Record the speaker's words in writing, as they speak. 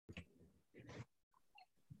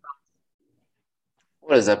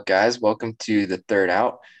What is up, guys? Welcome to the Third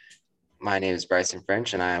Out. My name is Bryson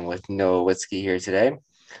French, and I am with Noah Witzke here today.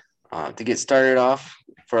 To get started off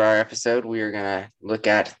for our episode, we are going to look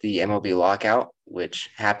at the MLB lockout, which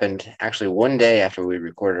happened actually one day after we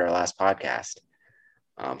recorded our last podcast.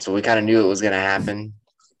 So we kind of knew it was going to happen,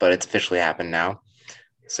 but it's officially happened now.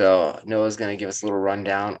 So Noah's going to give us a little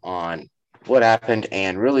rundown on what happened,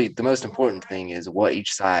 and really the most important thing is what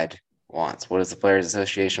each side wants. What does the Players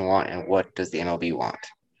Association want, and what does the MLB want?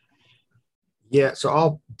 Yeah,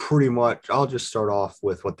 so I'll just start off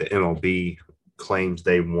with what the MLB claims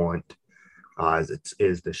they want, as it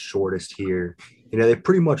is the shortest here. They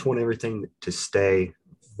pretty much want everything to stay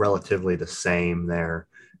relatively the same there,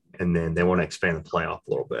 and then they want to expand the playoff a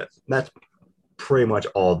little bit. That's pretty much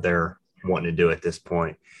all they're wanting to do at this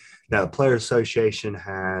point. Now, the Players Association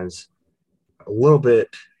has a little bit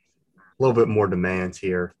more demands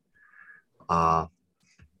here. Uh,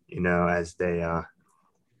 as they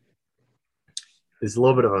there's a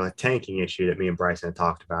little bit of a tanking issue that me and Bryson had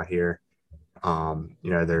talked about here.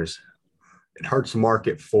 It hurts the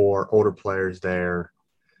market for older players there.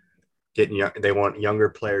 They want younger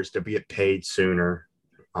players to get paid sooner.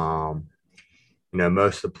 Um,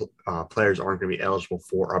 most of the players aren't going to be eligible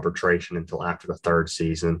for arbitration until after the third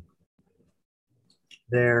season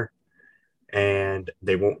there, and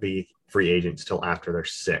they won't be free agents till after their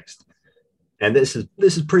sixth. And this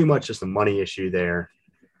is pretty much just a money issue there,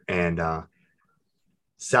 and the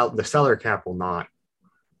salary cap will not.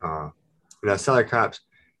 Salary cap's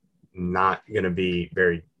not going to be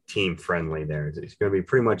very team friendly there. It's going to be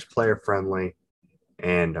pretty much player friendly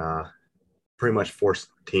and pretty much force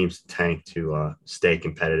teams to tank to stay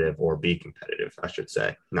competitive or be competitive, I should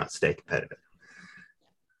say, not stay competitive.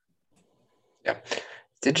 Yeah.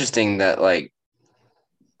 It's interesting that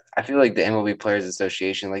I feel like the MLB Players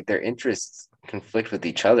Association, their interests conflict with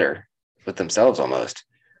each other, with themselves almost.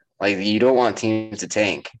 Like you don't want teams to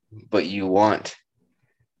tank, but you want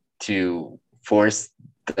to force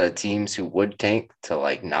the teams who would tank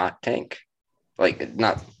to not tank.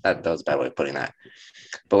 Not that was a bad way of putting that.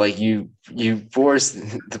 But you force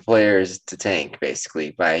the players to tank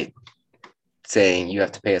basically by saying you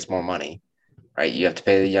have to pay us more money, right? You have to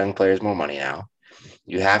pay the young players more money now.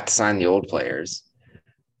 You have to sign the old players.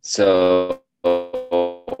 So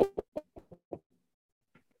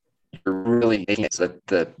you're really making it so that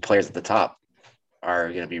the players at the top are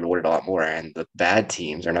going to be rewarded a lot more, and the bad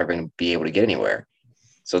teams are never going to be able to get anywhere.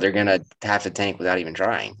 So they're going to have to tank without even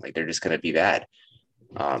trying. They're just going to be bad.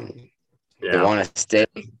 They Yeah. want to stay.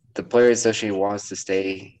 The Players Association wants to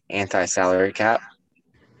stay anti-salary cap.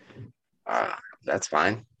 That's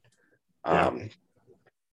fine. Yeah.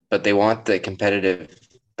 But they want the competitive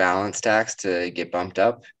balance tax to get bumped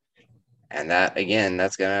up. And that, again,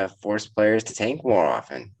 that's going to force players to tank more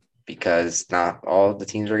often because not all the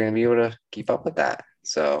teams are going to be able to keep up with that.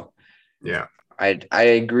 So Yeah. I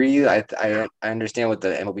agree. I understand what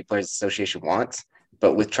the MLB Players Association wants,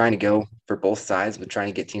 but with trying to go for both sides, with trying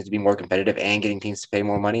to get teams to be more competitive and getting teams to pay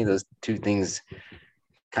more money, those two things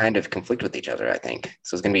kind of conflict with each other, I think.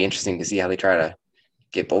 So it's going to be interesting to see how they try to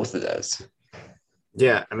get both of those.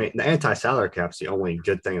 Yeah. I mean, the anti salary cap's the only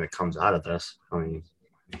good thing that comes out of this. I mean,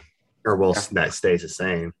 Yeah. that stays the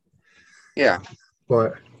same. Yeah.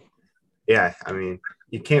 But yeah, I mean,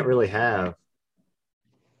 you can't really have,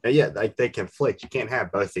 they conflict. You can't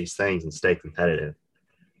have both these things and stay competitive.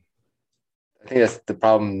 I think that's the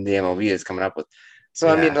problem the MLB is coming up with. So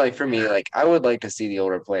I mean, Yeah. for me, I would like to see the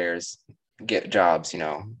older players get jobs.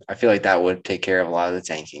 I feel like that would take care of a lot of the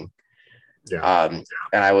tanking. Yeah. And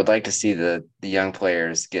I would like to see the young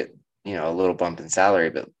players get a little bump in salary,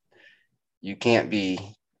 but you can't be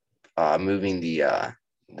moving the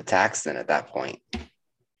tax then at that point.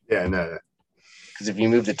 Yeah. No. Because if you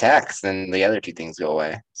move the tax, then the other two things go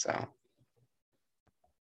away. So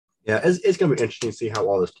Yeah. It's going to be interesting to see how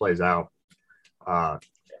all this plays out. Uh,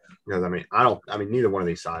 because I mean, neither one of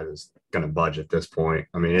these sides is going to budge at this point.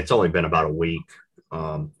 I mean, it's only been about a week.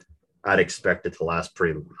 Um, I'd expect it to last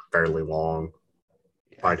fairly long,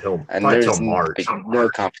 yeah, and probably till there's March. no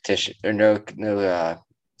competition or no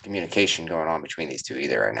communication going on between these two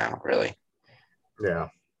either right now. Really, Yeah. I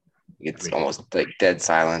it's mean, almost like dead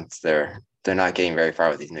silence. They're not getting very far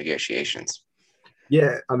with these negotiations.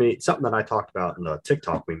 yeah. I mean, something that I talked about in the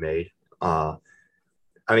TikTok we made.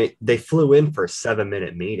 I mean, they flew in for a 7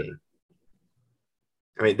 minute meeting.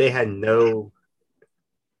 I mean, they had no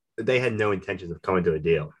intentions of coming to a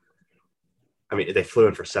deal. I mean, they flew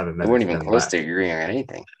in for seven They weren't minutes and even then close to left. agreeing on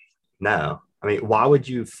anything. No. I mean, why would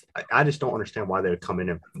you? I just don't understand why they would come in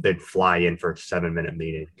and they'd fly in for a 7 minute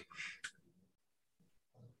meeting.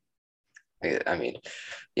 I mean,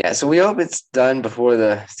 yeah. So we hope it's done before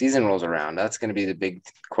the season rolls around. That's going to be the big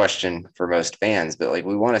question for most fans. But like,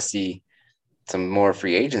 we want to see some more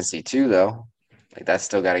free agency too, though. Like that's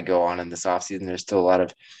still got to go on in this offseason. There's still a lot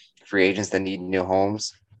of free agents that need new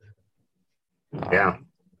homes. Yeah.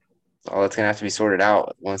 All that's gonna have to be sorted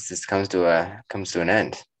out once this comes to an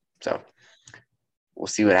end. So we'll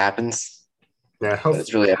see what happens. Yeah. But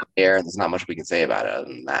it's really up in the air, and there's not much we can say about it other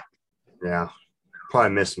than that. Yeah.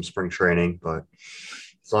 Probably miss some spring training, but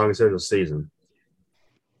as long as there's a season.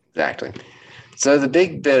 Exactly. So the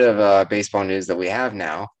big bit of baseball news that we have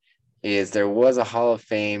now is there was a Hall of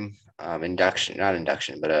Fame not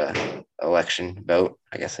induction, but a election vote,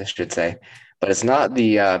 I guess I should say. But it's not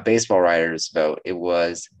the baseball writers vote.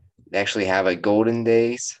 They actually have a Golden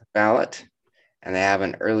Days ballot, and they have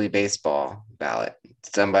an early baseball ballot. It's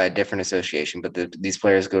done by a different association, but these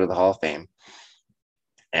players go to the Hall of Fame.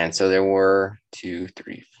 And so there were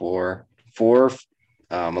four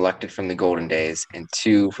elected from the Golden Days and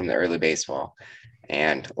two from the early baseball.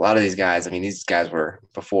 And a lot of these guys, I mean, these guys were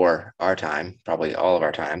before our time, probably all of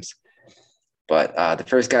our times. But the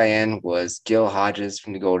first guy in was Gil Hodges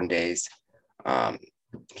from the Golden Days.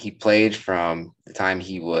 He played from the time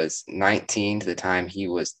he was 19 to the time he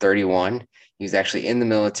was 31. He was actually in the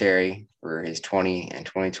military for his 20 and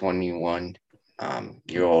 2021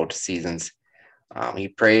 year old seasons. He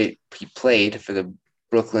played for the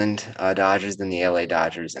Brooklyn Dodgers, then the LA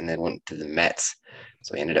Dodgers, and then went to the Mets.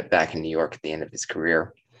 So he ended up back in New York at the end of his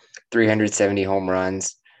career. 370 home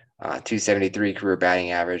runs, 273 career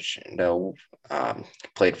batting average, and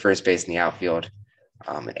played first base in the outfield.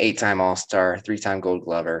 An 8-time All-Star, 3-time Gold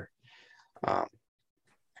Glover. The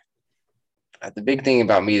big thing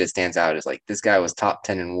about me that stands out is like this guy was top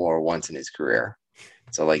 10 in WAR once in his career.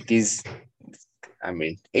 So like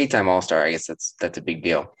 8-time All-Star, I guess that's a big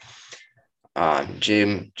deal.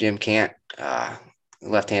 Jim Cant,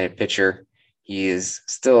 left-handed pitcher. He is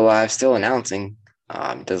still alive, still announcing.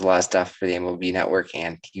 Does a lot of stuff for the MLB Network,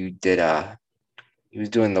 and he was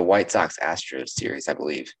doing the White Sox Astros series, I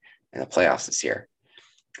believe, in the playoffs this year.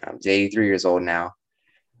 He's 83 years old now.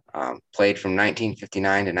 Played from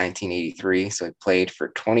 1959 to 1983, so he played for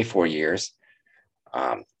 24 years.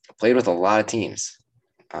 Played with a lot of teams.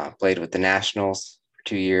 Played with the Nationals for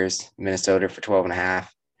 2 years, Minnesota for 12 and a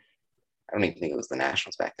half. I don't even think it was the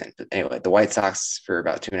Nationals back then. But anyway, the White Sox for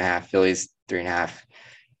about 2.5, Phillies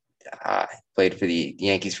 3.5. Played for the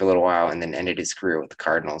Yankees for a little while and then ended his career with the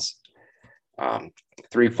Cardinals.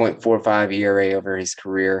 3.45 ERA over his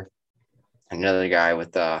career. Another guy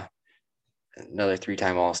with another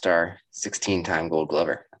 3-time All-Star, 16-time Gold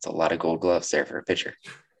Glover. That's a lot of Gold Gloves there for a pitcher.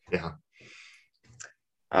 Yeah.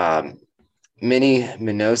 Minnie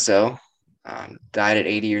Minoso died at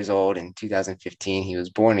 80 years old in 2015. He was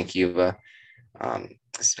born in Cuba,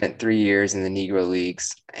 spent 3 years in the Negro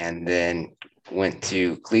Leagues, and then went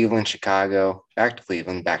to Cleveland, Chicago, back to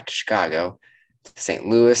Cleveland, back to Chicago, to St.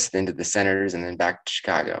 Louis, then to the Senators, and then back to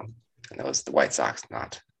Chicago. And that was the White Sox,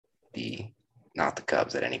 not the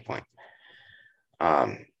Cubs at any point.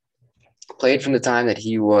 Played from the time that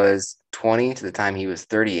he was 20 to the time he was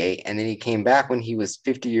 38, and then he came back when he was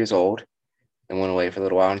 50 years old and went away for a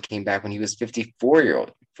little while and came back when he was 4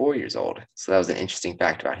 years old. So that was an interesting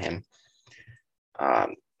fact about him.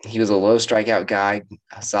 He was a low strikeout guy,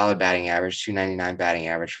 a solid batting average, 299 batting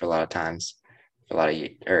average for a lot of times,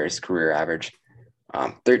 his career average.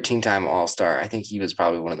 13-time All-Star. I think he was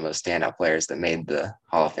probably one of the most standout players that made the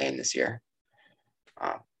Hall of Fame this year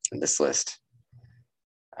in this list.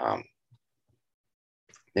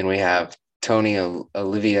 Then we have Tony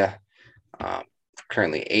Olivia,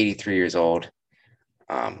 currently 83 years old.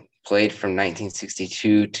 Played from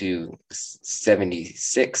 1962 to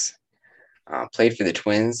 76. Played for the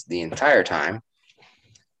Twins the entire time.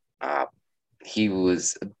 He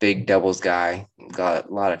was a big doubles guy, got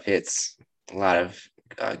a lot of hits, a lot of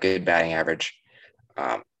good batting average.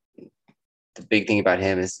 The big thing about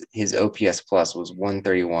him is his OPS plus was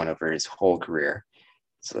 131 over his whole career.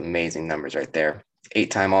 So amazing numbers right there.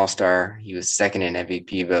 8-time All-Star. He was second in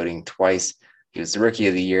MVP voting twice. He was the Rookie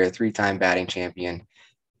of the Year, 3-time batting champion,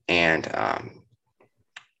 and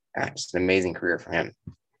just an amazing career for him.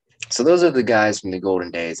 So those are the guys from the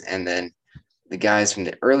Golden Days. And then the guys from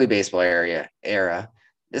the early baseball era.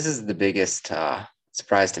 This is the biggest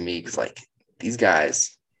surprise to me because, like, these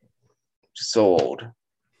guys so old.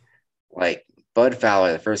 Like Bud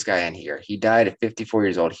Fowler, the first guy in here, he died at 54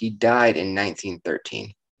 years old. He died in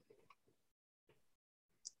 1913.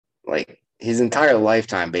 Like his entire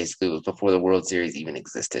lifetime basically was before the World Series even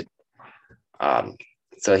existed.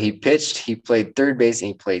 So he pitched, he played third base, and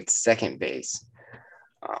he played second base.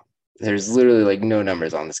 there's literally like no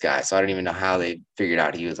numbers on this guy. So I don't even know how they figured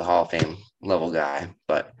out he was a Hall of Fame level guy,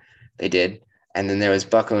 but they did. And then there was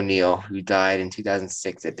Buck O'Neil, who died in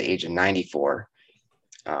 2006 at the age of 94.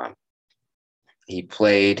 Um, he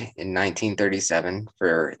played in 1937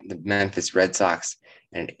 for the Memphis Red Sox,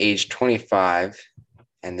 and at age 25,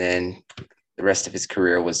 and then the rest of his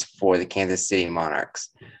career was for the Kansas City Monarchs.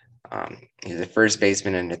 He was a first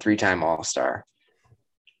baseman and a three-time All-Star.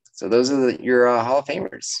 So those are your Hall of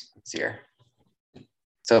Famers this year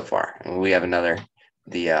so far. And we have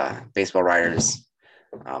the baseball writers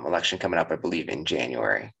election coming up, I believe, in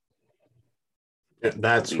January.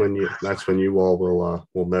 That's when you all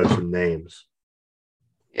will know some names.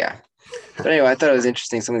 Yeah. But anyway, I thought it was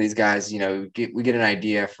interesting. Some of these guys, we get an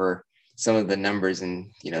idea for some of the numbers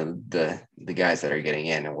and, the guys that are getting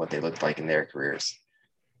in and what they looked like in their careers.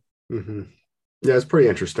 Mm-hmm. Yeah, it's pretty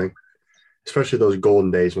interesting, especially those golden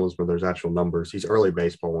days ones where there's actual numbers. These early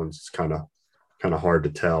baseball ones, it's kind of hard to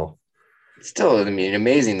tell. Still, I mean,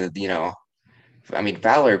 amazing that,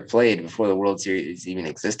 Fowler played before the World Series even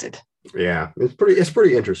existed. Yeah, it's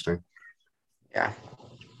pretty interesting. Yeah.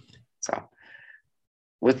 So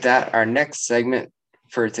with that, our next segment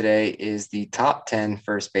for today is the top 10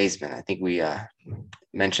 first basemen. I think we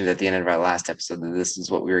mentioned at the end of our last episode that this is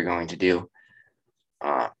what we were going to do.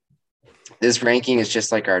 This ranking is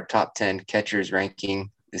just like our top 10 catchers ranking.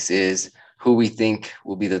 This is who we think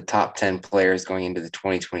will be the top 10 players going into the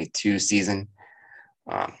 2022 season,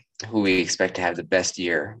 who we expect to have the best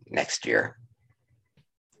year next year.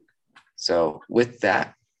 So with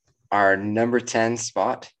that, our number 10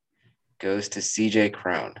 spot goes to CJ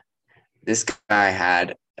Cron. This guy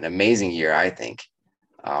had an amazing year, I think.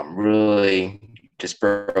 Really just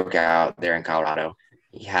broke out there in Colorado.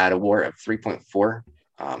 He had a WAR of 3.4.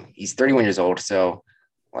 He's 31 years old, so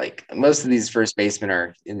like most of these first basemen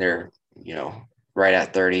are in their, right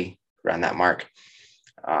at 30, around that mark.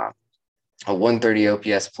 A 130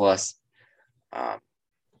 OPS plus.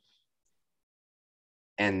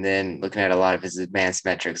 And then looking at a lot of his advanced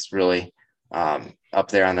metrics, really up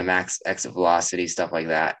there on the max exit velocity, stuff like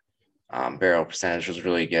that. Barrel percentage was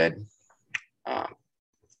really good.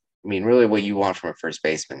 Really what you want from a first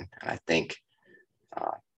baseman. I think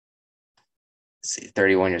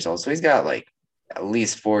 31 years old. So he's got like at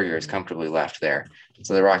least 4 years comfortably left there.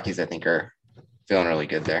 So the Rockies, I think, are feeling really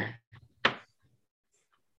good there.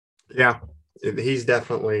 Yeah, he's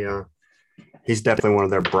definitely one of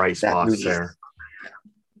their bright spots there.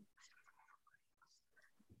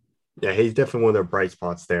 Yeah, he's definitely one of their bright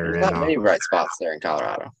spots there. There's not many bright spots there in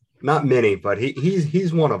Colorado. Not many, but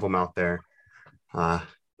he's one of them out there.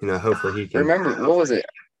 Hopefully he can. Remember, what was it?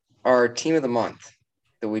 Our team of the month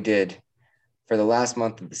that we did for the last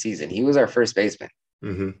month of the season. He was our first baseman.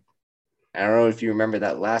 Mm-hmm. I don't know if you remember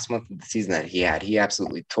that last month of the season that he had. He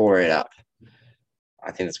absolutely tore it up.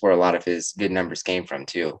 I think that's where a lot of his good numbers came from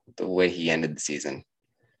too, the way he ended the season.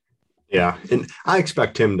 Yeah, and I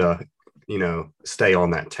expect him to, stay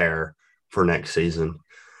on that tear for next season.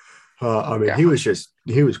 Yeah.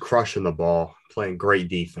 he was crushing the ball, playing great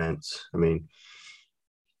defense. Yeah.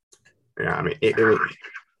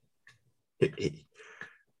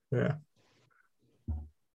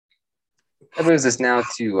 That moves us now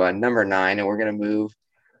to number 9, and we're going to move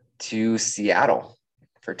to Seattle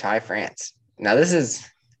for Ty France. Now,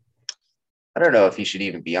 I don't know if he should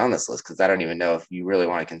even be on this list because I don't even know if you really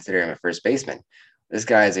want to consider him a first baseman. This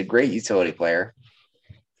guy is a great utility player,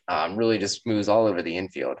 really just moves all over the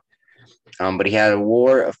infield. But he had a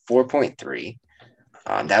WAR of 4.3.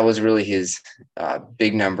 That was really his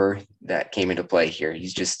big number that came into play here.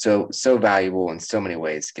 He's just so valuable in so many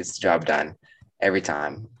ways, gets the job done every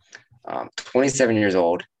time. 27 years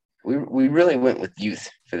old. We really went with youth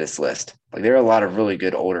for this list. Like there are a lot of really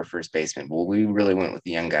good older first basemen, but we really went with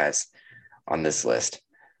the young guys on this list.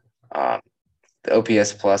 The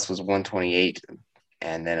OPS plus was 128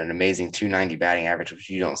 and then an amazing 290 batting average, which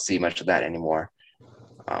you don't see much of that anymore.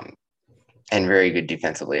 And very good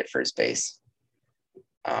defensively at first base.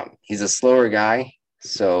 He's a slower guy.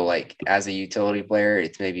 So like as a utility player,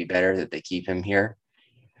 it's maybe better that they keep him here.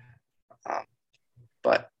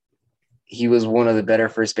 But he was one of the better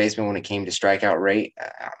first basemen when it came to strikeout rate.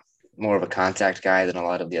 More of a contact guy than a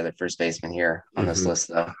lot of the other first basemen here on this list,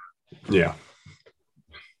 though. Yeah.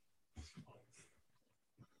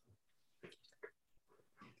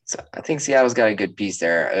 So I think Seattle's got a good piece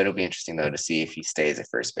there. It'll be interesting, though, to see if he stays at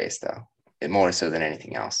first base, though, more so than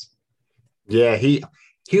anything else. Yeah, he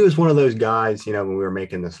was one of those guys, when we were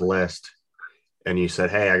making this list and you said,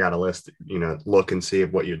 hey, I got a list, look and see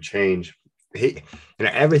what you'd change.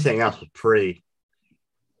 Everything else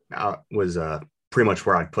was pretty much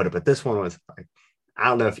where I'd put it. But this one was like, I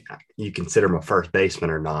don't know if you consider him a first baseman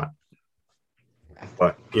or not,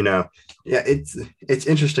 but yeah, it's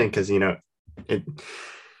interesting because it,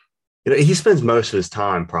 he spends most of his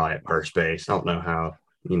time probably at first base. I don't know how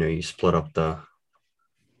you split up the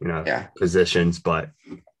Yeah. positions, but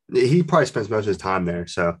he probably spends most of his time there.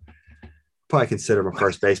 So probably consider him a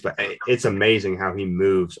first base, but it's amazing how he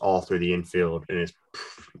moves all through the infield and is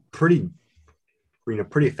pretty,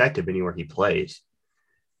 pretty effective anywhere he plays.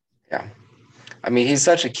 Yeah. I mean, he's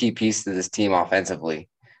such a key piece to this team offensively.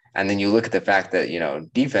 And then you look at the fact that,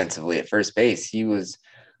 defensively at first base, he was,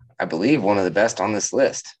 I believe, one of the best on this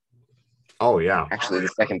list. Oh, yeah. Actually, the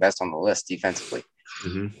second best on the list defensively.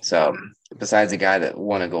 Mm-hmm. So, besides a guy that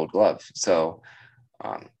won a gold glove. So,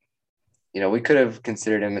 we could have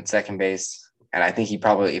considered him at second base. And I think he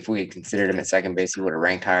probably, if we had considered him at second base, he would have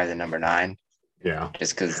ranked higher than number 9. Yeah.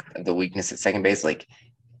 Just because of the weakness at second base. Like,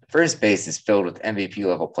 first base is filled with MVP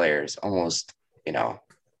level players almost, a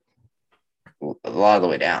lot of the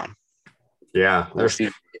way down. Yeah. We'll see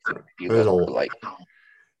there's a like.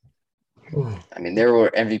 I mean, there were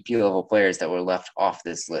MVP level players that were left off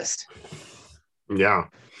this list. Yeah.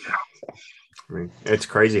 I mean, it's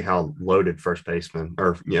crazy how loaded first basemen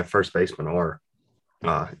are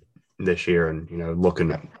this year, and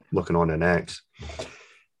looking on the next.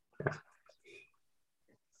 Yeah.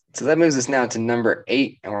 So that moves us now to number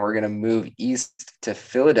 8, and we're going to move east to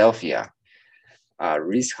Philadelphia.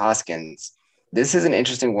 Rhys Hoskins. This is an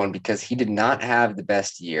interesting one because he did not have the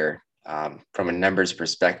best year from a numbers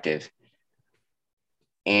perspective.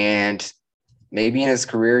 And maybe in his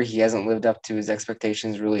career, he hasn't lived up to his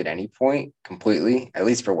expectations really at any point completely, at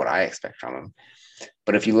least for what I expect from him.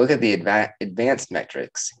 But if you look at the advanced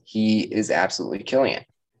metrics, he is absolutely killing it.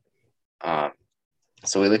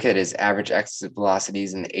 So we look at his average exit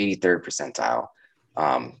velocities in the 83rd percentile.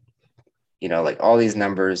 Like all these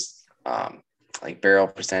numbers, like barrel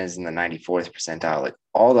percentage in the 94th percentile, like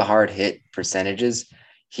all the hard hit percentages,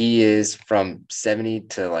 he is from 70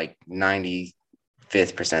 to like 95th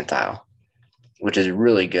percentile, which is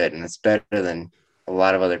really good. And it's better than a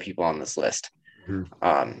lot of other people on this list.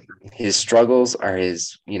 Mm-hmm. His struggles are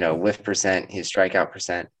his, whiff percent, his strikeout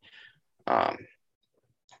percent, but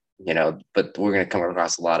we're going to come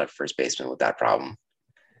across a lot of first basemen with that problem.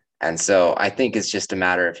 And so I think it's just a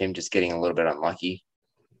matter of him just getting a little bit unlucky.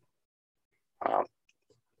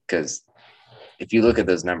 Because if you look at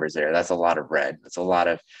those numbers there, that's a lot of red. That's a lot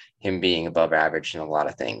of him being above average in a lot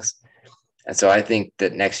of things. And so I think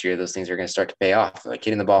that next year, those things are going to start to pay off. Like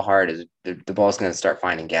hitting the ball hard is the ball's going to start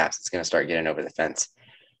finding gaps. It's going to start getting over the fence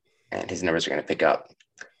and his numbers are going to pick up.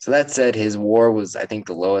 So that said, his WAR was, I think,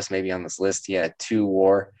 the lowest maybe on this list. He had a 2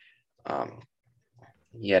 WAR.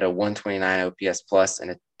 He had a 129 OPS plus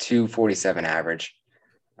and a 247 average.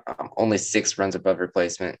 Only 6 runs above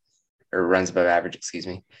average, excuse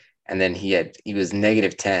me. And then he was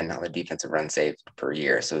negative 10 on the defensive run saved per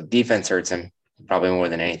year. So defense hurts him probably more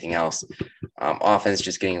than anything else. Offense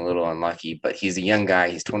just getting a little unlucky, but he's a young guy.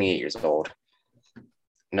 He's 28 years old.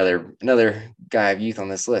 Another guy of youth on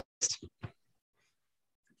this list.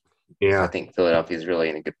 Yeah. So I think Philadelphia is really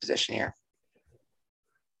in a good position here.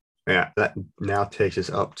 Yeah, that now takes us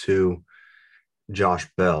up to Josh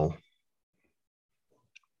Bell.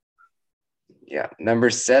 Yeah, number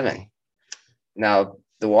 7. Now,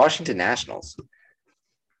 the Washington Nationals.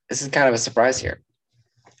 This is kind of a surprise here.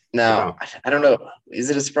 Now, I don't know. Is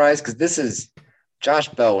it a surprise? Because this is Josh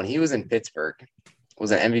Bell, when he was in Pittsburgh,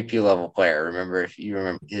 was an MVP level player. Remember, if you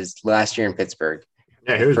remember his last year in Pittsburgh.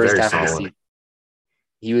 Yeah, he was very solid.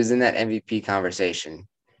 He was in that MVP conversation,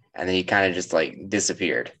 and then he kind of just like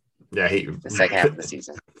disappeared. Yeah, the second half of the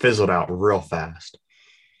season fizzled out real fast.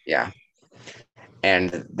 Yeah.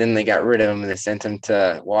 And then they got rid of him and they sent him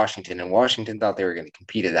to Washington, and Washington thought they were going to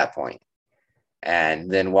compete at that point. And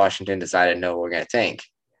then Washington decided, no, we're going to tank.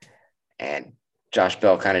 And Josh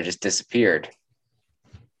Bell kind of just disappeared.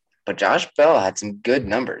 But Josh Bell had some good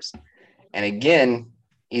numbers. And again,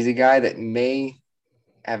 he's a guy that may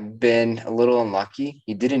have been a little unlucky.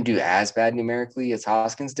 He didn't do as bad numerically as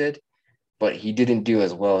Hoskins did, but he didn't do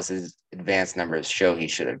as well as his advanced numbers show he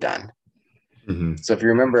should have done. Mm-hmm. So if you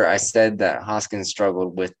remember, I said that Hoskins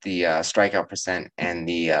struggled with the strikeout percent and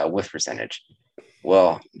the whiff percentage.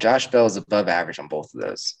 Well, Josh Bell is above average on both of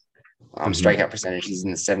those. Strikeout percentage, he's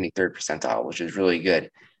in the 73rd percentile, which is really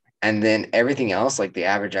good. And then everything else, like the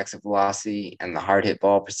average exit velocity and the hard hit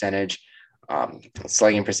ball percentage,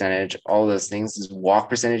 slugging percentage, all those things, his walk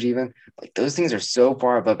percentage even, like those things are so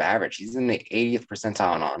far above average. He's in the 80th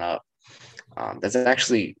percentile and on up. That's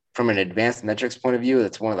actually, from an advanced metrics point of view,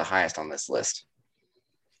 that's one of the highest on this list.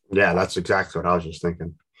 Yeah, that's exactly what I was just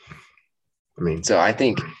thinking. I mean, so I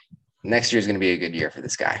think next year is going to be a good year for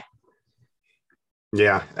this guy.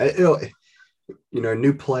 Yeah,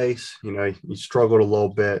 new place. He struggled a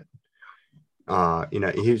little bit. I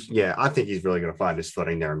think he's really going to find his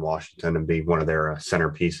footing there in Washington and be one of their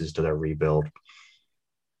centerpieces to their rebuild.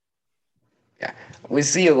 Yeah, we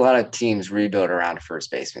see a lot of teams rebuild around a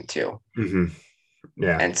first baseman too. Mm-hmm.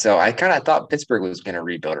 Yeah, and so I kind of thought Pittsburgh was going to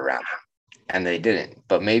rebuild around him, and they didn't.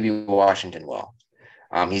 But maybe Washington will.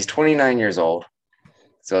 He's 29 years old,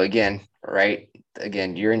 so again,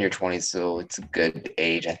 you're in your 20s, so it's a good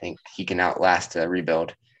age. I think he can outlast a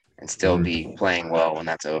rebuild and still be playing well when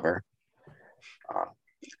that's over.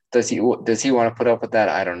 Does he want to put up with that?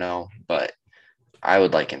 I don't know, but I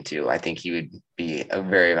would like him to. I think he would be a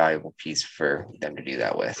very valuable piece for them to do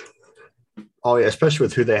that with. Oh yeah, especially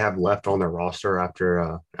with who they have left on their roster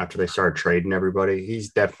after they started trading everybody.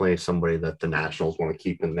 He's definitely somebody that the Nationals want to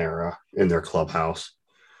keep in their clubhouse.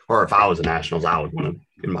 Or if I was a Nationals, I would want him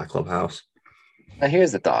in my clubhouse. Now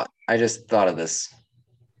here's the thought. I just thought of this,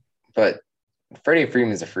 but Freddie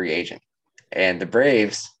Freeman's a free agent, and the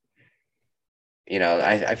Braves.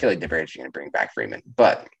 I feel like the Braves are going to bring back Freeman.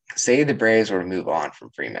 But say the Braves were to move on from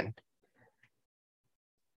Freeman,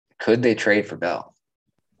 could they trade for Bell?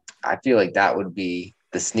 I feel like that would be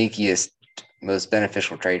the sneakiest, most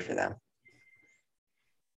beneficial trade for them.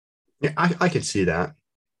 Yeah, I could see that.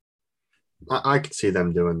 I could see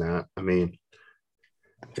them doing that. I mean,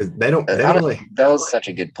 because they don't really. Bell's such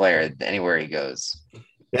a good player. Anywhere he goes,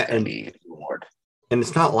 yeah, and be a reward. And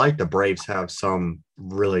it's not like the Braves have some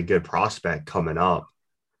really good prospect coming up.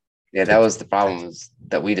 Yeah, that was the problem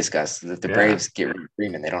that we discussed. That the Braves get rid of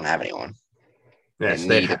Freeman, they don't have anyone. Yes,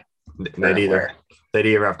 they'd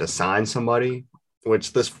either have to sign somebody,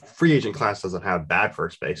 which this free agent class doesn't have bad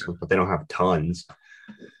first basemen, but they don't have tons.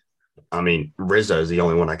 I mean, Rizzo is the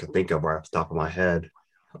only one I can think of right off the top of my head,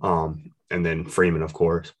 and then Freeman, of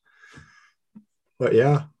course. But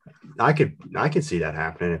yeah, I could see that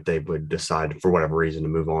happening if they would decide for whatever reason to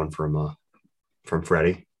move on from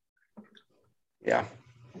Freddie. Yeah.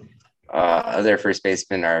 Other first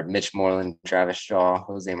basemen are Mitch Moreland, Travis Shaw,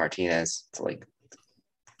 Jose Martinez. It's like,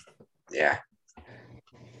 yeah,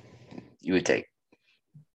 you would take,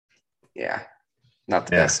 not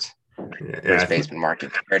the best first baseman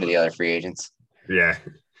market compared to the other free agents. Yeah,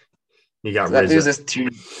 you got so that moves us to.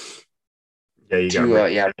 Yeah,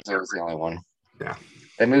 Rizzo was the only one. Yeah.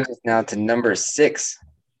 That moves us now to number 6,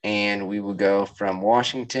 and we will go from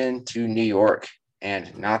Washington to New York,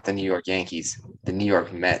 and not the New York Yankees. The New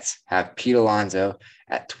York Mets have Pete Alonso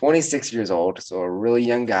at 26 years old, so a really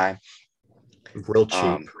young guy. Real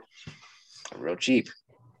cheap. Real cheap.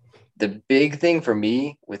 The big thing for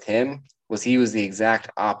me with him was he was the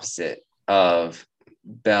exact opposite of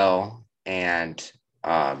Bell and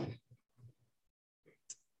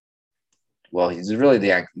he's really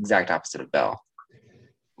the exact opposite of Bell.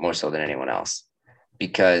 More so than anyone else,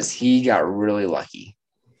 because he got really lucky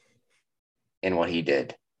in what he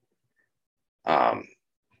did.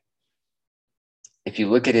 If you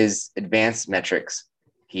look at his advanced metrics,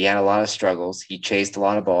 he had a lot of struggles. He chased a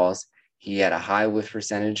lot of balls. He had a high whiff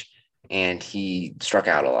percentage, and he struck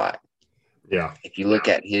out a lot. Yeah. If you look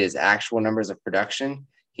at his actual numbers of production,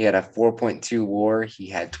 he had a 4.2 WAR. He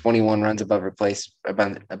had 21 runs above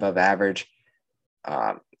average,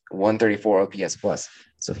 134 OPS plus.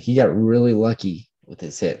 So he got really lucky with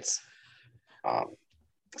his hits.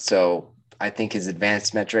 So I think his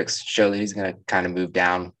advanced metrics show that he's going to kind of move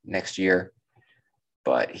down next year.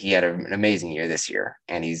 But he had an amazing year this year,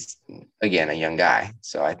 and he's, again, a young guy.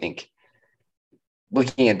 So I think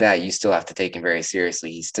looking at that, you still have to take him very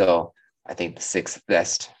seriously. He's still, I think, the 6th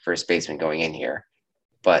best first baseman going in here.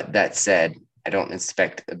 But that said, I don't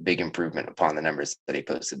expect a big improvement upon the numbers that he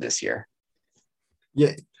posted this year.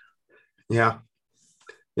 Yeah.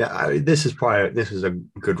 This is a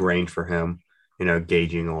good range for him,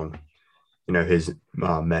 gauging on, his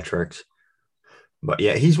metrics. But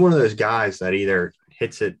yeah, he's one of those guys that either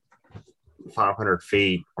hits it 500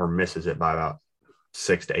 feet or misses it by about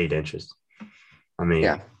 6 to 8 inches. I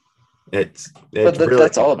mean, that's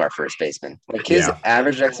all of our first basemen. Like his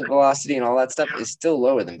average exit velocity and all that stuff is still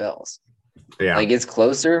lower than Bell's. Yeah, like it's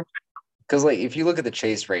closer. Because, if you look at the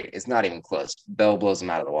chase rate, it's not even close. Bell blows him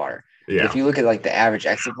out of the water. Yeah. But if you look at, the average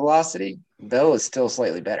exit velocity, Bell is still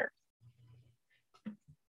slightly better.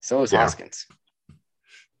 So is Hoskins.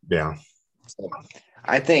 Yeah. So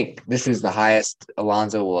I think this is the highest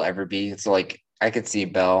Alonso will ever be. So, I could see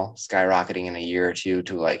Bell skyrocketing in a year or two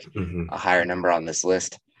to, a higher number on this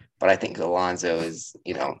list. But I think Alonso is,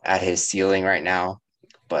 at his ceiling right now,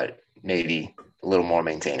 but maybe a little more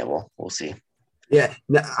maintainable. We'll see. Yeah,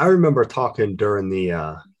 I remember talking during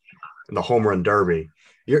the home run derby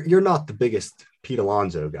You're not the biggest Pete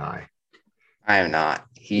Alonso guy. I am not.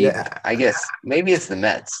 Yeah, I guess maybe it's the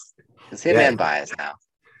Mets. It's him yeah, and Bias now.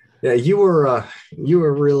 yeah. You were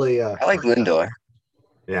really I like Lindor.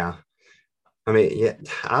 yeah. I mean, yeah.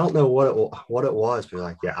 I don't know what it was, but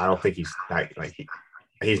like, yeah, I don't think he's that like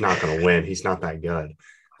he's not going to win. He's not that good.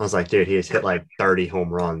 I was like, dude, he has hit like 30 home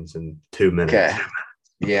runs in 2 minutes. Okay.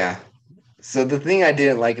 Yeah. So the thing I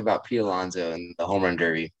didn't like about Pete Alonso in the home run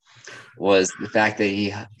derby was the fact that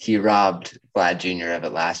he robbed Vlad Jr. of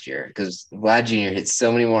it last year because Vlad Jr. hit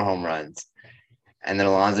so many more home runs, and then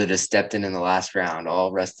Alonso just stepped in the last round,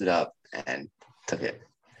 all rested up, and took it.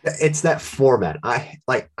 It's that format.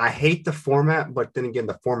 I hate the format, but then again,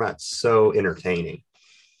 the format's so entertaining.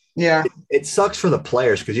 Yeah. It sucks for the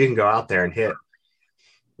players because you can go out there and hit.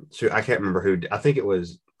 So I can't remember who. I think it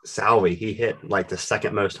was Salvi. He hit like the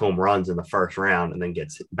second most home runs in the first round and then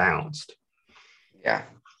gets bounced. Yeah.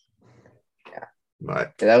 Yeah.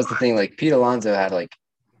 But That was the thing. Like Pete Alonso had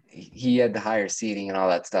he had the higher seating and all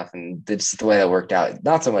that stuff, and this is the way that worked out.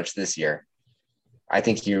 Not so much this year. I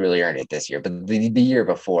think he really earned it this year, but the year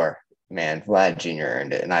before, man, Vlad Jr.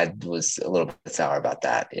 earned it, and I was a little bit sour about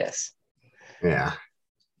that. Yes. yeah.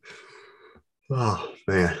 Oh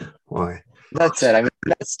man, why? That said, I mean,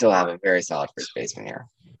 I still have a very solid first baseman here.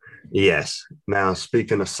 Yes. Now,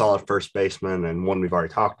 speaking of solid first baseman and one we've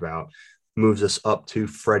already talked about, moves us up to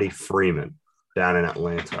Freddie Freeman down in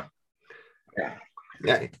Atlanta. Yeah.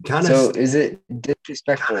 Yeah, kind So of. is it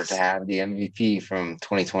disrespectful to have the MVP from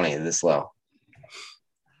 2020 this low?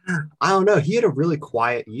 I don't know. He had a really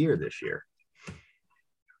quiet year this year.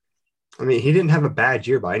 I mean, he didn't have a bad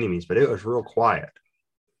year by any means, but it was real quiet.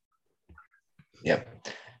 Yep.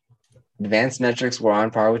 Advanced metrics were on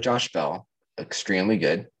par with Josh Bell. Extremely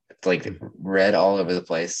good. It's like red all over the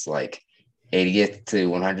place, like 80th to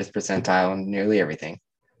 100th percentile in nearly everything.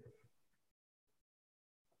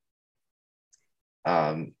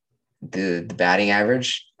 The batting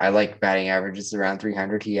average, I like batting averages around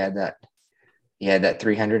 300. He had that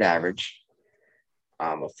 300 average.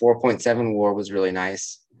 A 4.7 WAR was really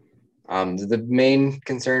nice. The main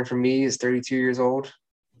concern for me is 32 years old.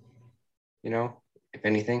 If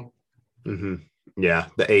anything. Mm-hmm. Yeah,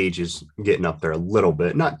 the age is getting up there a little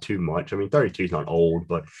bit, not too much. I mean, 32 is not old,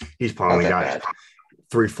 but he's Not probably that got bad.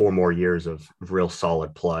 3-4 more years of real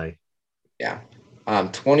solid play. Yeah.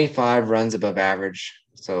 25 runs above average.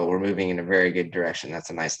 So we're moving in a very good direction. That's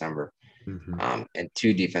a nice number. Mm-hmm. And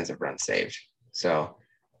 2 defensive runs saved. So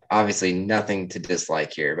obviously nothing to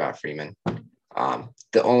dislike here about Freeman.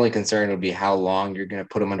 The only concern would be how long you're going to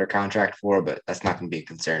put him under contract for, but that's not going to be a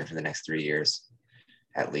concern for the next 3 years,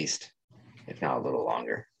 at least, if not a little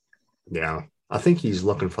longer. Yeah, I think he's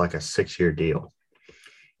looking for like a 6-year deal.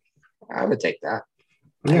 I would take that.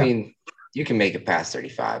 I Yeah, mean, you can make it past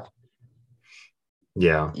 35.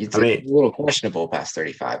 yeah. It's I a mean, little questionable past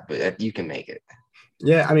 35, but you can make it.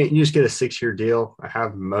 yeah. I mean, you just get a 6-year deal. I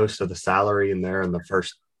have most of the salary in there in the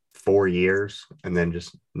first 4 years, and then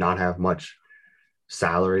just not have much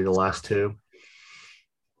salary the last 2.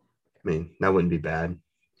 I mean, that wouldn't be bad.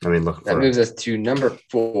 I mean, look That for moves us to number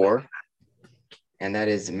 4, and that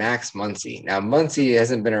is Max Muncy. Now, Muncy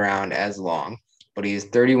hasn't been around as long, but he is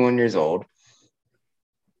 31 years old.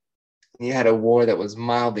 He had a WAR that was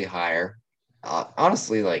mildly higher.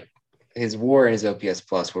 Honestly, like his WAR and his OPS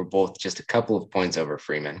plus were both just a couple of points over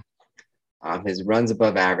Freeman. His runs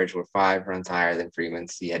above average were 5 runs higher than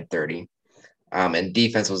Freeman's. He had 30. And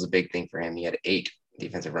defense was a big thing for him. He had 8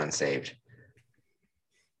 defensive runs saved.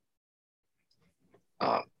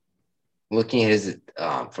 Looking at his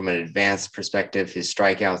from an advanced perspective, his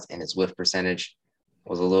strikeouts and his whiff percentage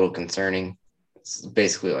was a little concerning. It's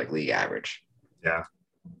basically like league average. yeah.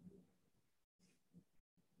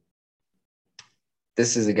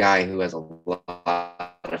 This is a guy who has a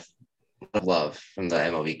lot of love from the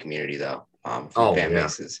MLB community, though, from fan Yeah.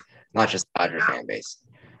 bases, not just the Dodger fan base.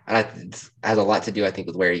 And it has a lot to do, I think,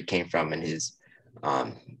 with where he came from and his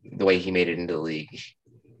the way he made it into the league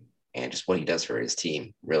and just what he does for his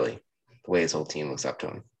team, really, the way his whole team looks up to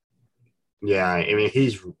him. Yeah, I mean,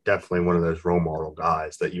 he's definitely one of those role model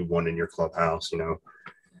guys that you want in your clubhouse, I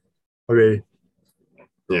mean,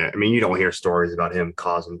 yeah, I mean, you don't hear stories about him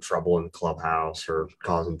causing trouble in the clubhouse or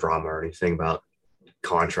causing drama or anything about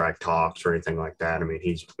contract talks or anything like that. I mean,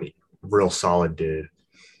 he's a real solid dude.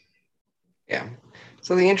 Yeah.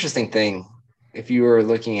 So the interesting thing, if you were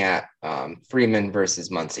looking at Freeman versus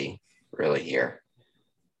Muncy, really here,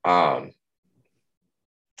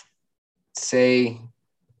 say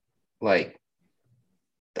like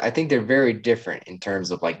I think they're very different in terms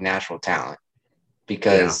of like natural talent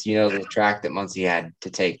because the track that Muncy had to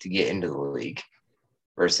take to get into the league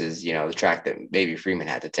versus, the track that maybe Freeman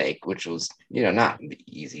had to take, which was, not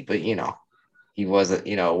easy, but, he wasn't,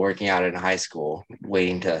 working out in high school,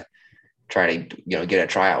 waiting to try to, get a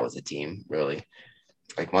tryout with the team, really,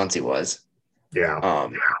 like Muncie was.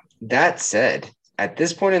 Yeah. That said, at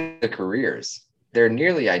this point in the careers, they're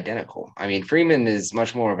nearly identical. I mean, Freeman is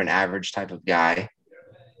much more of an average type of guy,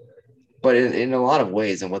 but in a lot of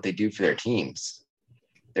ways, and what they do for their teams,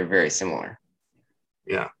 they're very similar.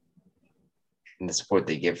 Yeah. And the support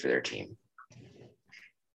they give for their team.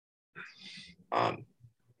 I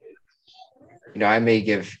may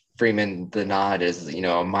give Freeman the nod as,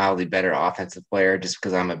 a mildly better offensive player just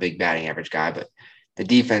because I'm a big batting average guy, but the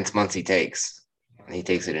defense Muncie takes, and he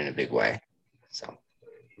takes it in a big way. So,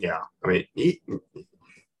 yeah. I mean,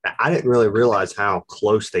 I didn't really realize how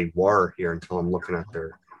close they were here until I'm looking at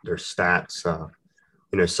their stats,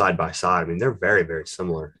 side by side. I mean, they're very, very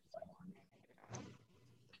similar.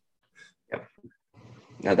 Yep.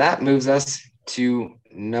 Now that moves us to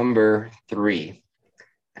number 3.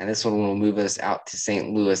 And this one will move us out to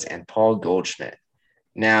St. Louis and Paul Goldschmidt.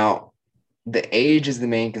 Now, the age is the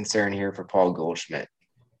main concern here for Paul Goldschmidt.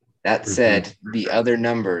 That said, the other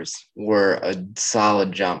numbers were a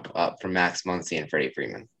solid jump up from Max Muncy and Freddie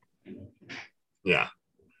Freeman. Yeah.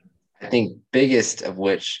 I think biggest of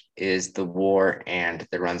which is the WAR and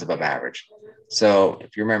the runs above average. So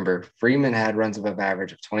if you remember, Freeman had runs above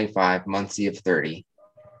average of 25, Muncy of 30,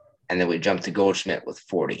 and then we jumped to Goldschmidt with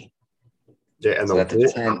 40. Yeah, and so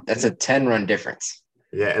that's a 10 run difference.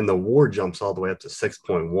 Yeah, and the WAR jumps all the way up to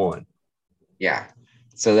 6.1. Yeah.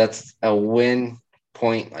 So that's a win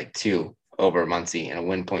point like 2 over Muncy and a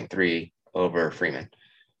win point 3 over Freeman.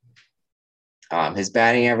 His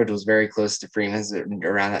batting average was very close to Freeman's,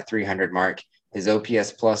 around that 300 mark. His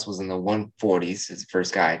OPS plus was in the 140s, his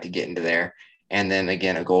first guy to get into there. And then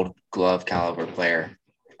again, a Gold Glove caliber player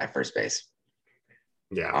at first base.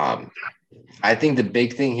 Yeah. I think the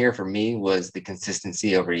big thing here for me was the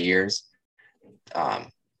consistency over years.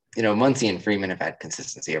 Muncy and Freeman have had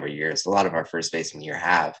consistency over years. A lot of our first basemen here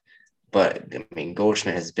have. But, I mean,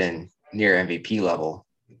 Goldschmidt has been near MVP level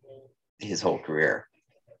his whole career,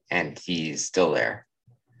 and he's still there.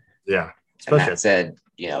 Yeah. And that said,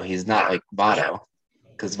 he's not like Votto,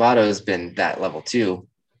 because Votto's been that level too,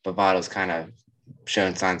 but Votto's kind of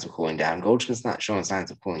shown signs of cooling down. Goldschmidt's not showing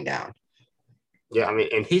signs of cooling down. Yeah, I mean,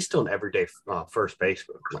 and he's still an everyday first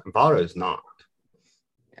baseman. Votto is not.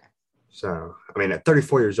 Yeah. So, I mean, at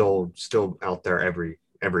 34 years old, still out there every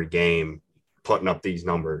game, putting up these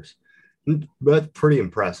numbers, but pretty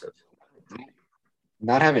impressive.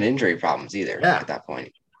 Not having injury problems either at that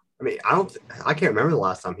point. I mean, I can't remember the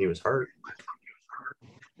last time he was hurt.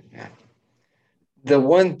 Yeah. The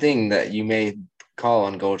one thing that you may call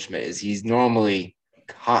on Goldschmidt is he's normally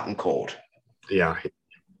hot and cold. Yeah.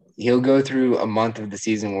 He'll go through a month of the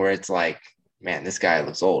season where it's like, man, this guy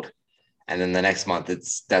looks old. And then the next month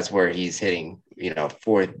that's where he's hitting,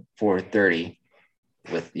 430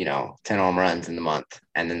 with, 10 home runs in the month.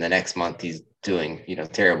 And then the next month he's doing,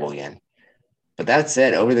 terrible again. But that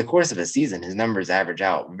said, over the course of a season, his numbers average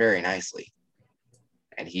out very nicely.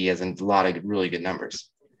 And he has a lot of really good numbers.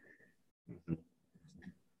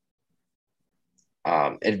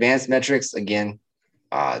 Advanced metrics, again,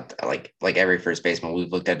 like every first baseman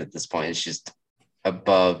we've looked at this point, it's just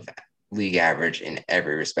above league average in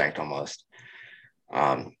every respect almost.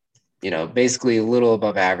 Basically a little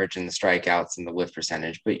above average in the strikeouts and the whiff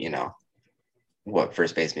percentage, but what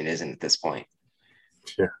first baseman isn't at this point.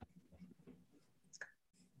 Sure.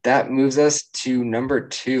 That moves us to number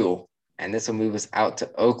 2, and this will move us out to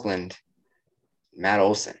Oakland, Matt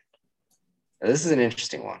Olson. Now, this is an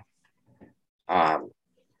interesting one.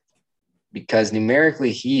 Because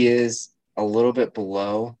numerically he is a little bit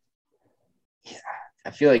below. I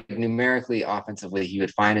feel like numerically, offensively, he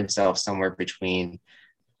would find himself somewhere between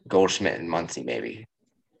Goldschmidt and Muncy, maybe.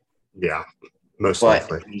 Yeah, most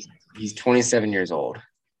likely. He's 27 years old.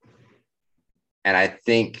 And I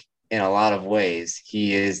think in a lot of ways,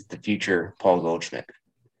 he is the future Paul Goldschmidt.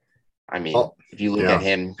 I mean, if you look at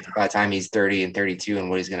him, by the time he's 30 and 32 and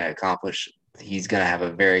what he's going to accomplish, he's going to have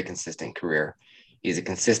a very consistent career. He's a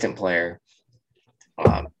consistent player.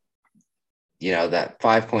 That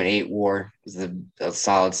 5.8 WAR is a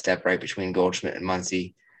solid step right between Goldschmidt and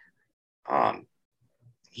Muncy.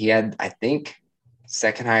 He had, I think,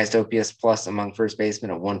 second highest OPS plus among first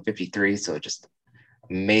basemen at 153. So just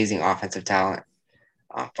amazing offensive talent.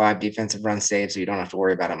 5 defensive run saves, so you don't have to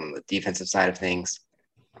worry about him on the defensive side of things.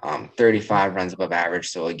 35 runs above average.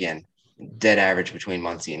 So again, dead average between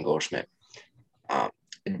Muncy and Goldschmidt.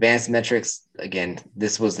 Advanced metrics, again,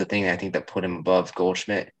 this was the thing I think that put him above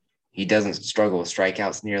Goldschmidt. He doesn't struggle with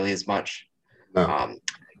strikeouts nearly as much. No. Um,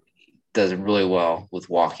 does really well with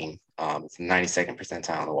walking. It's 92nd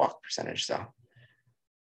percentile on the walk percentage. So,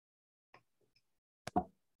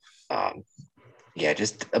 um, yeah,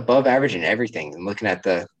 just above average in everything. And looking at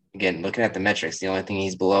the metrics, the only thing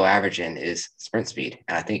he's below average in is sprint speed.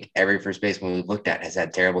 And I think every first baseman we've looked at has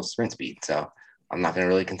had terrible sprint speed. So I'm not going to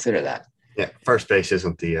really consider that. Yeah, first base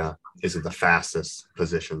isn't the fastest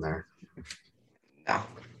position there. No.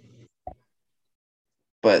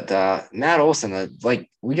 But Matt Olson, like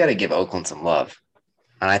we got to give Oakland some love.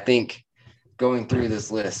 And I think going through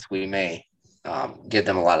this list, we may give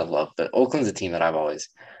them a lot of love. But Oakland's a team that I've always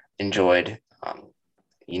enjoyed.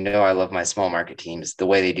 I love my small market teams. The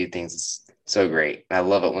way they do things is so great. I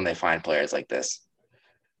love it when they find players like this.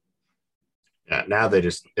 Yeah, now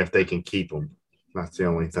if they can keep them, that's the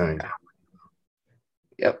only thing.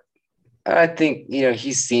 Yep. I think,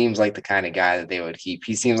 he seems like the kind of guy that they would keep.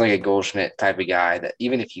 He seems like a Goldschmidt type of guy that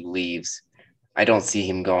even if he leaves, I don't see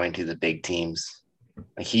him going to the big teams.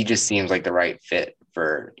 Like he just seems like the right fit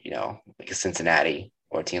for, like a Cincinnati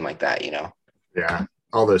or a team like that. Yeah,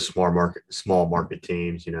 all those small market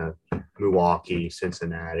teams, Milwaukee,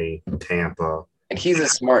 Cincinnati, Tampa. And he's a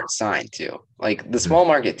smart sign too. Like the small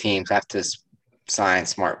market teams have to sign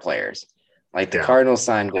smart players. Like the Cardinals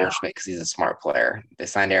signed Goldschmidt because he's a smart player. They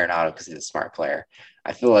signed Arenado because he's a smart player.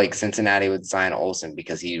 I feel like Cincinnati would sign Olson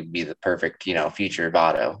because he would be the perfect, future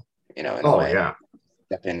Votto, in a way. Yeah.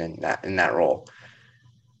 Step in that role.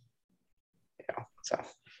 So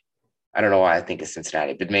I don't know why I think it's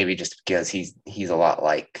Cincinnati, but maybe just because he's a lot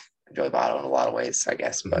like Joey Votto in a lot of ways, I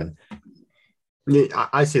guess. But yeah,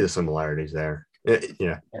 I see the similarities there.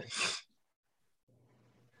 Yeah.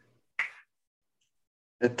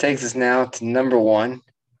 That takes us now to number one.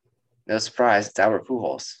 No surprise, it's Albert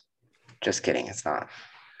Pujols. Just kidding, it's not.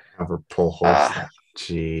 Albert Pujols.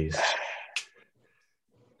 Jeez.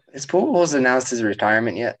 Has Pujols announced his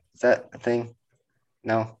retirement yet? Is that a thing?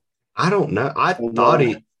 No. I don't know. I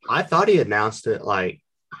thought he announced it like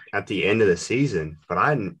at the end of the season, but I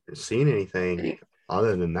hadn't seen anything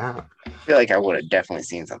other than that. I feel like I would have definitely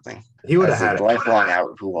seen something. He would have had a lifelong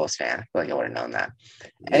Albert Pujols fan. I feel like I would have known that.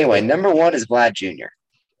 Anyway, number one is Vlad Jr.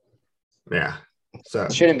 Yeah. So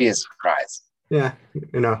it shouldn't be a surprise. Yeah,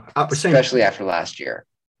 especially after last year.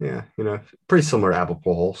 Yeah, pretty similar to Albert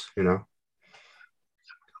Pujols,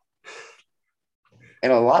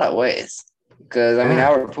 In a lot of ways. Because,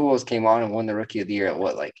 Albert Pujols came on and won the Rookie of the Year at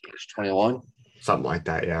what, like age 21? Something like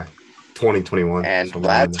that, yeah. 2021. And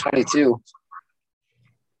Vlad's 22.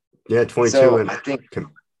 Yeah, 22, so and I think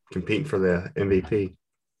competing for the MVP.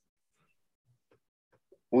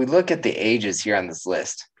 We look at the ages here on this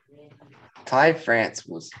list. Ty France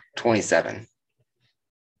was 27.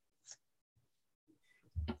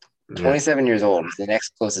 27 years old is the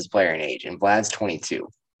next closest player in age, and Vlad's 22.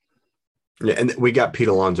 Yeah, and we got Pete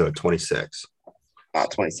Alonso at 26.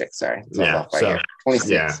 26, sorry. Yeah, so 26.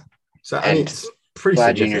 Yeah. So, it's pretty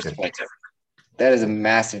Vlad significant. Jr.'s 22. That is a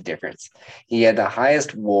massive difference. He had the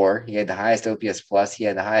highest WAR. He had the highest OPS plus. He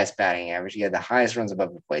had the highest batting average. He had the highest runs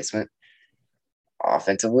above replacement.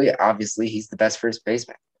 Offensively, obviously, he's the best first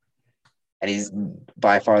baseman. And he's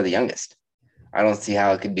by far the youngest. I don't see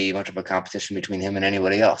how it could be much of a competition between him and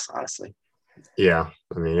anybody else, honestly. Yeah.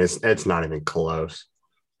 It's not even close.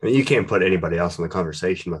 You can't put anybody else in the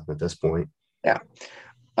conversation with him at this point. Yeah.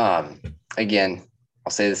 Again,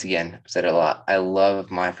 I'll say this again. I've said it a lot. I love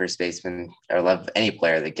my first baseman. I love any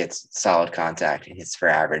player that gets solid contact and hits for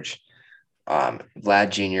average. Vlad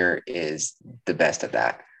Jr. is the best at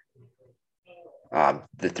that.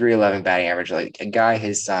 The 311 batting average, like a guy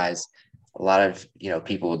his size, a lot of,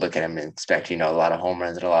 people would look at him and expect, a lot of home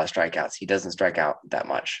runs and a lot of strikeouts. He doesn't strike out that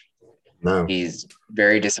much. No. He's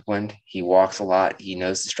very disciplined. He walks a lot. He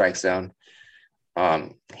knows the strike zone.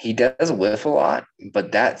 He does whiff a lot,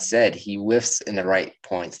 but that said, he whiffs in the right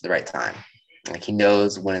points at the right time. Like he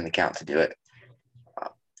knows when in the count to do it.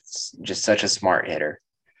 Just such a smart hitter.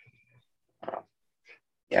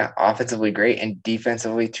 Offensively great and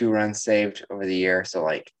defensively 2 runs saved over the year. So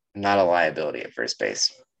not a liability at first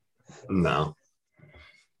base. No,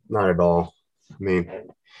 not at all.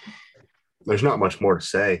 There's not much more to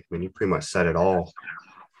say. You pretty much said it all.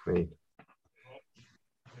 He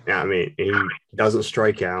doesn't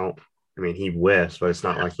strike out. He whiffs, but it's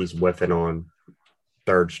not like he's whiffing on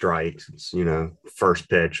third strikes. It's, first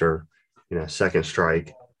pitch or, second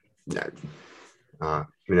strike.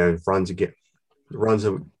 Runs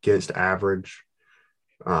against average,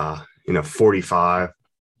 45.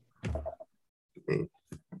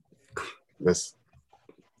 That's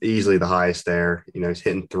easily the highest there. He's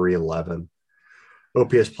hitting 311.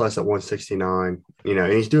 OPS plus at 169.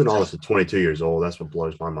 And he's doing all this at 22 years old. That's what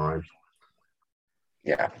blows my mind.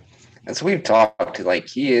 Yeah. And so we've talked, like,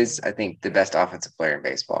 he is, I think, the best offensive player in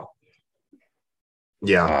baseball.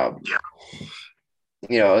 Yeah.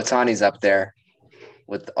 Otani's up there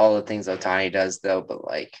with all the things Otani does, though. But,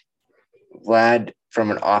 like, Vlad, from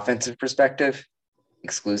an offensive perspective,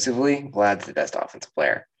 exclusively, Vlad's the best offensive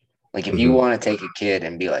player. Like, if you want to take a kid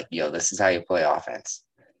and be like, yo, this is how you play offense,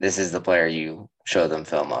 this is the player you show them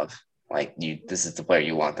film of. Like, this is the player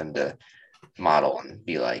you want them to model and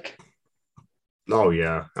be like. Oh,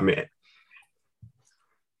 yeah. I mean,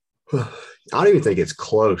 I don't even think it's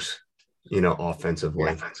close, offensively.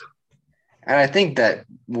 Yeah. And I think that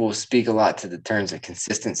will speak a lot to the terms of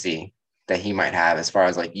consistency that he might have, as far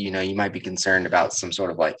as, like, you might be concerned about some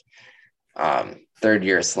sort of, like, third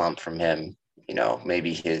year slump from him.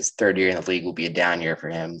 Maybe his third year in the league will be a down year for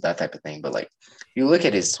him, that type of thing. But, like, you look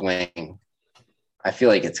at his swing, I feel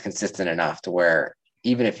like it's consistent enough to where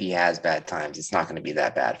even if he has bad times, it's not going to be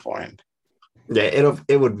that bad for him. Yeah,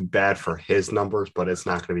 it would be bad for his numbers, but it's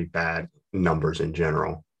not going to be bad numbers in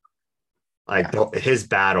general. Like, his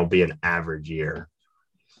bad will be an average year.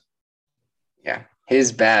 Yeah,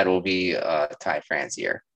 his bad will be Ty France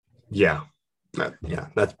year. Yeah,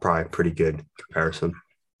 that's probably a pretty good comparison.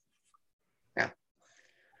 Yeah.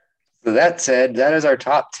 So that said, that is our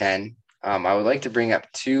top 10. I would like to bring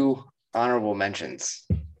up two honorable mentions.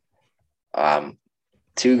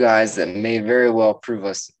 Two guys that may very well prove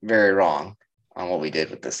us very wrong on what we did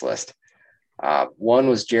with this list. One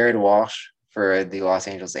was Jared Walsh for the Los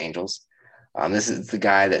Angeles Angels. This is the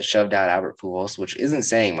guy that shoved out Albert Pujols, which isn't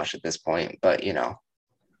saying much at this point, but, it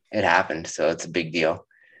happened, so it's a big deal.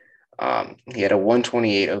 He had a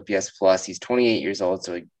 128 OPS plus. He's 28 years old,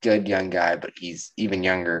 so a good young guy, but he's even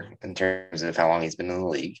younger in terms of how long he's been in the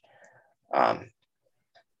league.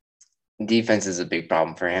 Defense is a big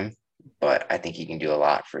problem for him, but I think he can do a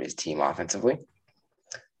lot for his team offensively.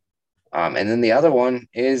 And then the other one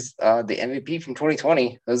is the MVP from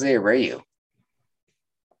 2020, Jose Abreu.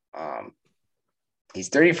 He's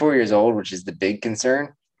 34 years old, which is the big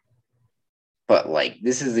concern. But, like,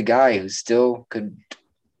 this is the guy who still could,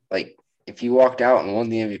 like, if he walked out and won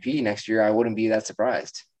the MVP next year, I wouldn't be that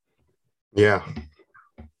surprised. Yeah.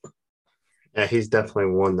 Yeah, he's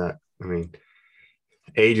definitely one that, I mean,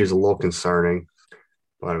 age is a little concerning,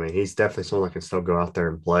 but, I mean, he's definitely someone that can still go out there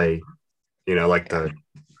and play, like the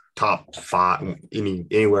top five,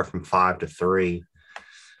 anywhere from 5 to 3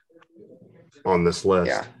 on this list.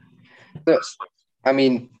 Yeah. So, I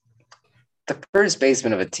mean, the first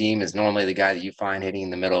baseman of a team is normally the guy that you find hitting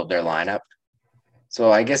in the middle of their lineup.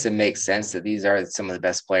 So I guess it makes sense that these are some of the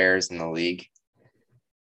best players in the league.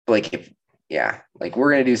 Like,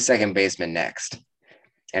 we're going to do second baseman next.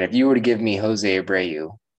 And if you were to give me Jose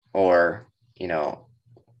Abreu or,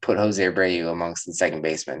 put Jose Abreu amongst the second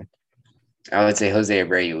baseman, I would say Jose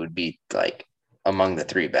Abreu would be, like, among the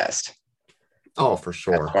 3 best. Oh, for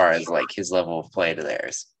sure. As far as, like, his level of play to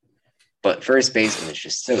theirs. But first baseman is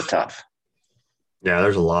just so tough. Yeah,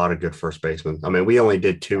 there's a lot of good first basemen. I mean, we only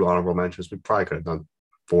did 2 honorable mentions. We probably could have done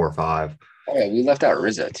 4 or 5. Oh, yeah, we left out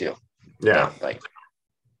Rizzo too. Yeah.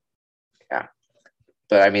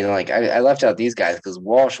 But I mean, like, I left out these guys because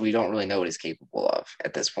Walsh, we don't really know what he's capable of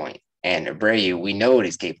at this point. And Abreu, we know what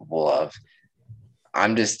he's capable of.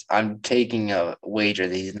 I'm taking a wager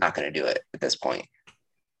that he's not going to do it at this point.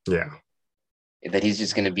 Yeah. That he's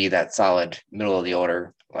just going to be that solid middle of the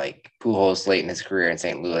order, like Pujols late in his career in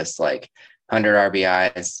St. Louis, like 100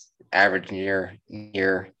 RBIs, average near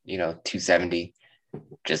 270,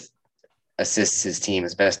 just assists his team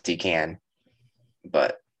as best he can.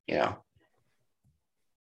 But,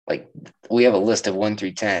 like, we have a list of 1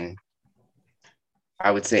 through 10.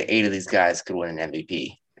 I would say 8 of these guys could win an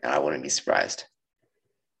MVP, and I wouldn't be surprised.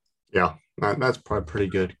 Yeah, that's probably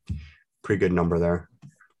pretty good number there.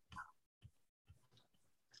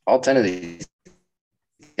 All 10 of these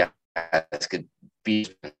guys could be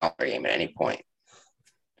an all-star game at any point.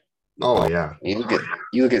 Oh, yeah. You look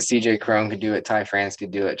at CJ Cron could do it, Ty France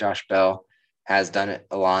could do it, Josh Bell has done it,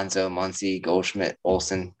 Alonso, Muncy, Goldschmidt,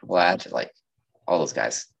 Olsen, Vlad, like, all those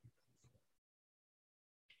guys.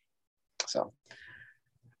 So,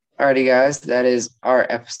 alrighty, guys, that is our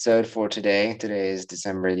episode for today. Today is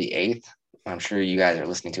December the 8th. I'm sure you guys are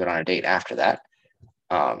listening to it on a date after that.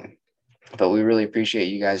 But we really appreciate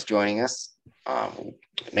you guys joining us.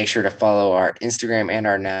 Make sure to follow our Instagram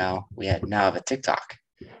and we now have a TikTok,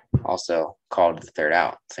 also called The Third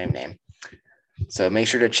Out, same name. So make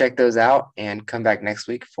sure to check those out and come back next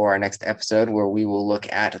week for our next episode where we will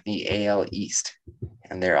look at the AL East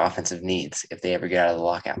and their offensive needs if they ever get out of the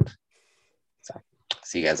lockout. So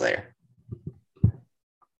see you guys later.